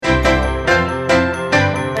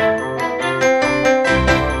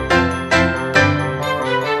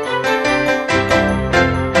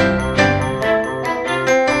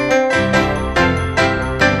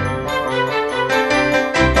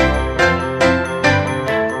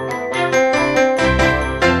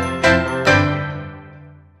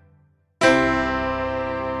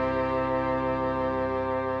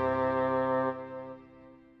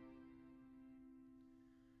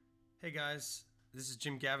guys? This is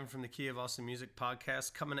Jim Gavin from the Key of Awesome Music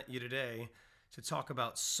podcast coming at you today to talk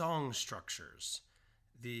about song structures,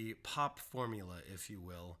 the pop formula, if you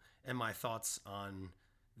will, and my thoughts on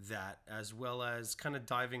that, as well as kind of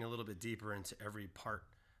diving a little bit deeper into every part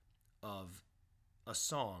of a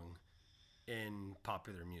song in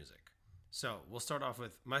popular music. So we'll start off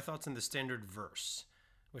with my thoughts on the standard verse,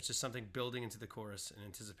 which is something building into the chorus in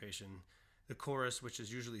anticipation. The chorus, which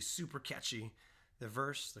is usually super catchy. The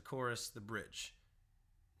verse, the chorus, the bridge.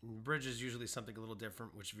 And the bridge is usually something a little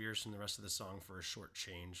different, which veers from the rest of the song for a short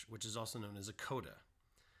change, which is also known as a coda.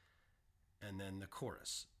 And then the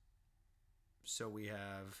chorus. So we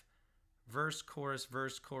have verse, chorus,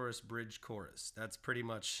 bridge, chorus. That's pretty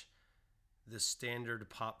much the standard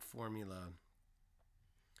pop formula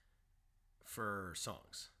for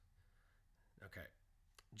songs. Okay.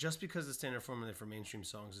 Just because the standard formula for mainstream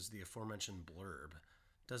songs is the aforementioned blurb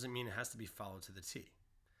doesn't mean it has to be followed to the T.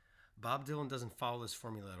 Bob Dylan doesn't follow this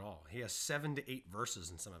formula at all. He has 7 to 8 verses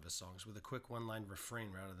in some of his songs with a quick one-line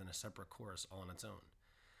refrain rather than a separate chorus all on its own.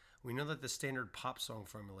 We know that the standard pop song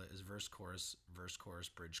formula is verse, chorus,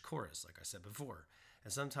 bridge, chorus, like I said before.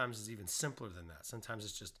 And sometimes it's even simpler than that. Sometimes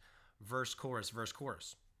it's just verse, chorus,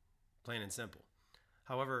 plain and simple.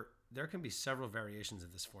 However, there can be several variations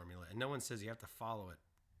of this formula, and no one says you have to follow it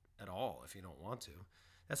at all if you don't want to.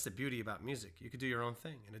 That's the beauty about music. You could do your own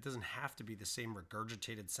thing, and it doesn't have to be the same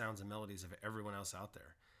regurgitated sounds and melodies of everyone else out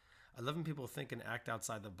there. I love when people think and act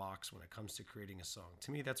outside the box when it comes to creating a song.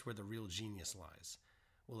 To me, that's where the real genius lies.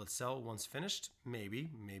 Will it sell once finished? Maybe,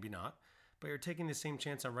 maybe not. But you're taking the same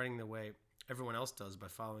chance on writing the way everyone else does by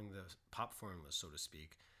following the pop formula, so to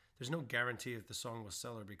speak. There's no guarantee that the song will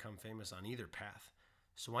sell or become famous on either path.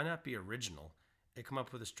 So why not be original and come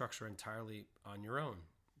up with a structure entirely on your own?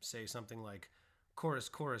 Say something like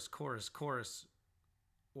chorus,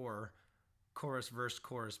 or chorus, verse,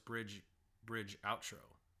 bridge, outro.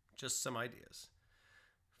 Just some ideas.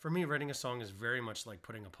 For me, writing a song is very much like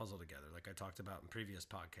putting a puzzle together, like I talked about in previous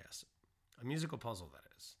podcasts. A musical puzzle, that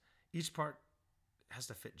is. Each part has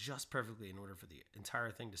to fit just perfectly in order for the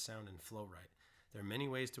entire thing to sound and flow right. There are many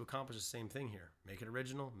ways to accomplish the same thing here. Make it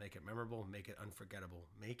original, make it memorable, make it unforgettable,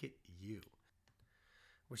 make it you.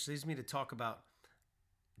 Which leads me to talk about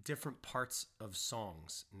different parts of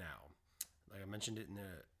songs now. Like I mentioned it in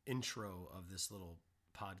the intro of this little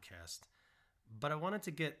podcast. But I wanted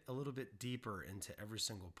to get a little bit deeper into every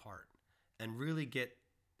single part and really get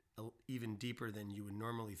even deeper than you would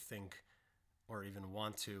normally think or even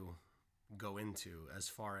want to go into as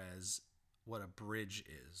far as what a bridge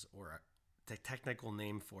is, or the technical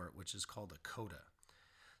name for it, which is called a coda.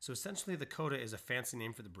 So essentially the coda is a fancy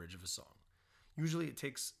name for the bridge of a song. Usually it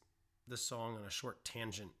takes the song on a short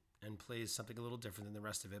tangent and plays something a little different than the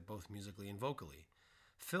rest of it, both musically and vocally.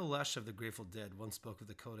 Phil Lesh of the Grateful Dead once spoke of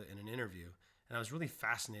the coda in an interview, and I was really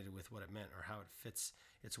fascinated with what it meant or how it fits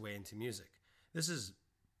its way into music. This is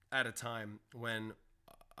at a time when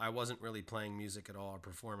I wasn't really playing music at all or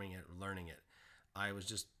performing it or learning it. I was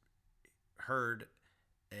just heard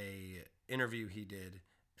a interview he did,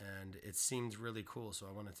 and it seemed really cool, so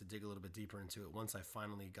I wanted to dig a little bit deeper into it once I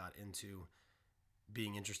finally got into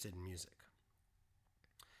being interested in music.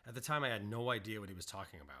 At the time, I had no idea what he was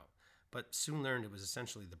talking about, but soon learned it was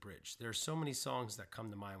essentially the bridge. There are so many songs that come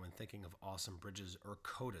to mind when thinking of awesome bridges, or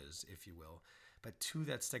codas, if you will, but 2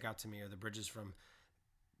 that stick out to me are the bridges from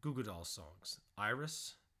Goo Goo Dolls songs,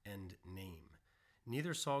 Iris and Name.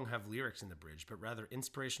 Neither song have lyrics in the bridge, but rather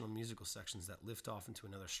inspirational musical sections that lift off into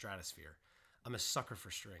another stratosphere. I'm a sucker for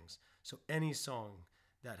strings, so any song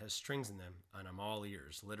that has strings in them, and I'm all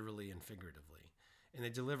ears, literally and figuratively. And they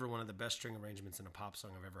deliver one of the best string arrangements in a pop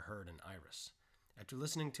song I've ever heard in Iris. After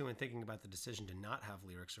listening to and thinking about the decision to not have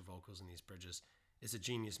lyrics or vocals in these bridges, it's a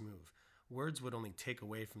genius move. Words would only take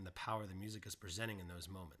away from the power the music is presenting in those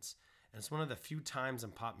moments. And it's one of the few times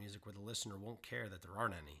in pop music where the listener won't care that there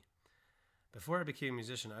aren't any. Before I became a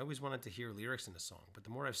musician, I always wanted to hear lyrics in a song, but the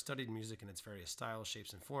more I've studied music in its various styles,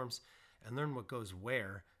 shapes, and forms, and learned what goes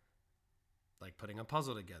where, like putting a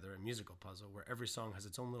puzzle together, a musical puzzle, where every song has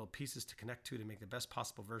its own little pieces to connect to make the best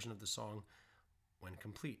possible version of the song when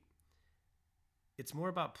complete. It's more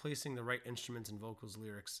about placing the right instruments and vocals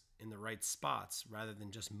lyrics in the right spots rather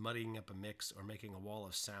than just muddying up a mix or making a wall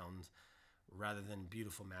of sound rather than a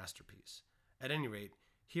beautiful masterpiece. At any rate,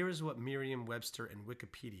 here is what Merriam-Webster and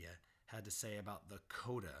Wikipedia had to say about the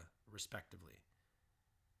coda, respectively.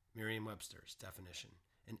 Merriam-Webster's definition: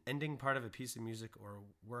 an ending part of a piece of music or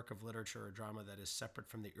a work of literature or drama that is separate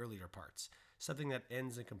from the earlier parts, something that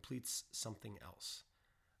ends and completes something else.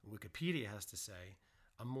 Wikipedia has to say,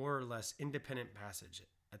 a more or less independent passage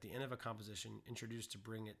at the end of a composition introduced to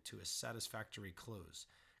bring it to a satisfactory close,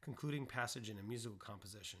 concluding passage in a musical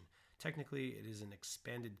composition. Technically, it is an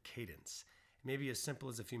expanded cadence. It may be as simple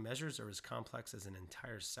as a few measures or as complex as an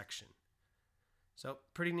entire section. So,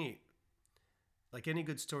 pretty neat. Like any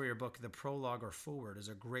good story or book, the prologue or foreword is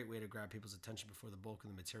a great way to grab people's attention before the bulk of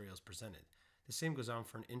the material is presented. The same goes on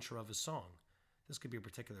for an intro of a song. This could be a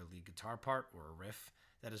particular lead guitar part or a riff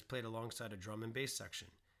that is played alongside a drum and bass section.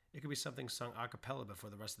 It could be something sung a cappella before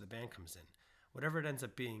the rest of the band comes in. Whatever it ends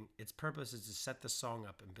up being, its purpose is to set the song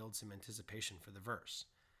up and build some anticipation for the verse.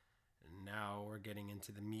 And now we're getting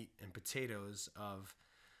into the meat and potatoes of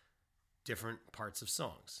different parts of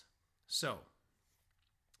songs. So,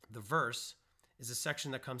 the verse is a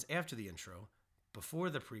section that comes after the intro, before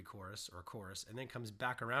the pre-chorus or chorus, and then comes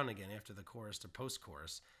back around again after the chorus to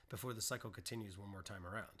post-chorus before the cycle continues one more time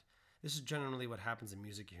around. This is generally what happens in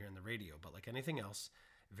music you hear on the radio, but like anything else,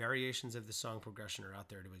 variations of the song progression are out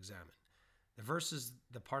there to examine. The verse is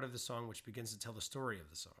the part of the song which begins to tell the story of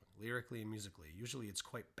the song, lyrically and musically. Usually it's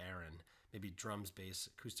quite barren, maybe drums, bass,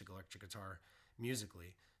 acoustic, electric guitar,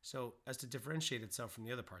 musically, so as to differentiate itself from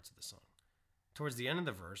the other parts of the song. Towards the end of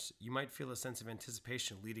the verse, you might feel a sense of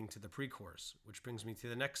anticipation leading to the pre-chorus, which brings me to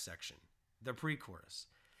the next section, the pre-chorus.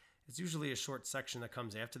 It's usually a short section that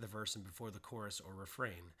comes after the verse and before the chorus or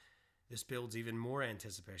refrain. This builds even more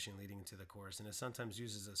anticipation leading into the chorus, and it sometimes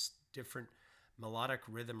uses a different melodic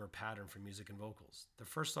rhythm or pattern for music and vocals. The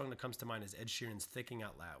first song that comes to mind is Ed Sheeran's Thinking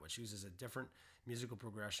Out Loud, which uses a different musical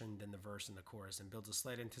progression than the verse and the chorus and builds a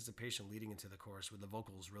slight anticipation leading into the chorus where the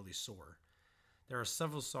vocals really soar. There are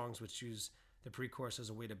several songs which use the pre-chorus as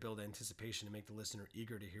a way to build anticipation and make the listener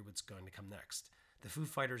eager to hear what's going to come next. The Foo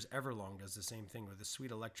Fighters' Everlong does the same thing with a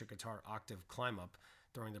sweet electric guitar octave climb up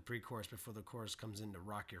during the pre-chorus before the chorus comes in to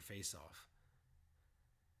rock your face off.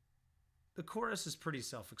 The chorus is pretty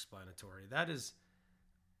self-explanatory. That is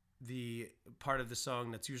the part of the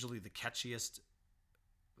song that's usually the catchiest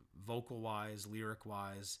vocal-wise,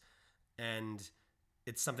 lyric-wise, and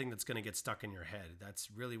it's something that's going to get stuck in your head. That's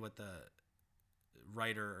really what the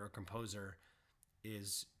writer or composer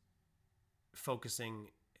is focusing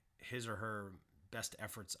his or her best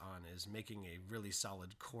efforts on, is making a really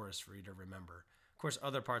solid chorus for you to remember. Of course,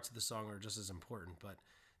 other parts of the song are just as important, but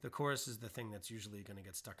the chorus is the thing that's usually going to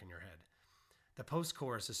get stuck in your head. The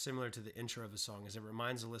post-chorus is similar to the intro of a song, as it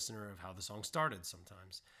reminds the listener of how the song started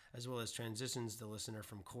sometimes, as well as transitions the listener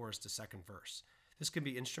from chorus to second verse. This can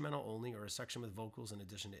be instrumental only or a section with vocals in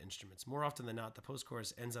addition to instruments. More often than not, the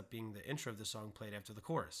post-chorus ends up being the intro of the song played after the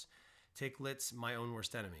chorus. Take Lit's My Own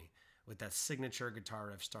Worst Enemy, with that signature guitar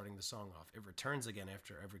riff starting the song off. It returns again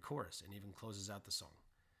after every chorus and even closes out the song.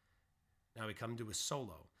 Now we come to a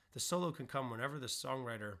solo. The solo can come whenever the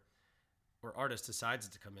songwriter or artist decides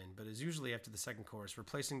it to come in, but is usually after the second chorus,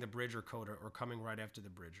 replacing the bridge or coda or coming right after the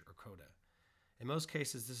bridge or coda. In most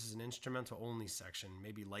cases, this is an instrumental-only section.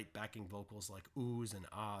 Maybe light backing vocals like oohs and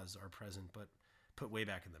ahs are present, but put way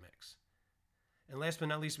back in the mix. And last but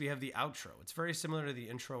not least, we have the outro. It's very similar to the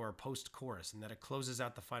intro or post-chorus in that it closes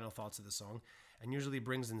out the final thoughts of the song and usually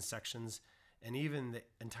brings in sections and even the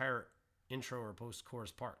entire intro or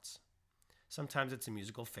post-chorus parts. Sometimes it's a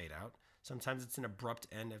musical fade-out. Sometimes it's an abrupt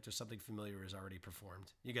end after something familiar is already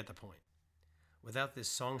performed. You get the point. Without this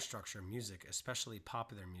song structure, music, especially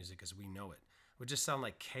popular music as we know it, would just sound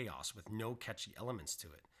like chaos with no catchy elements to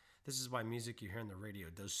it. This is why music you hear on the radio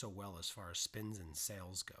does so well as far as spins and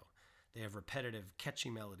sales go. They have repetitive, catchy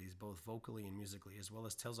melodies, both vocally and musically, as well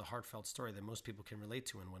as tells a heartfelt story that most people can relate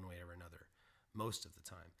to in one way or another, most of the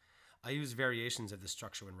time. I use variations of this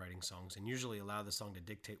structure when writing songs and usually allow the song to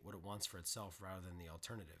dictate what it wants for itself rather than the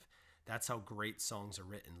alternative. That's how great songs are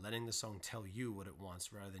written, letting the song tell you what it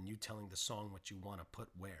wants rather than you telling the song what you want to put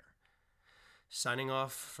where. Signing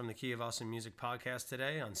off from the Key of Awesome Music podcast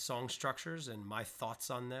today on song structures and my thoughts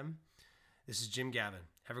on them. This is Jim Gavin.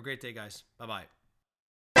 Have a great day, guys. Bye-bye.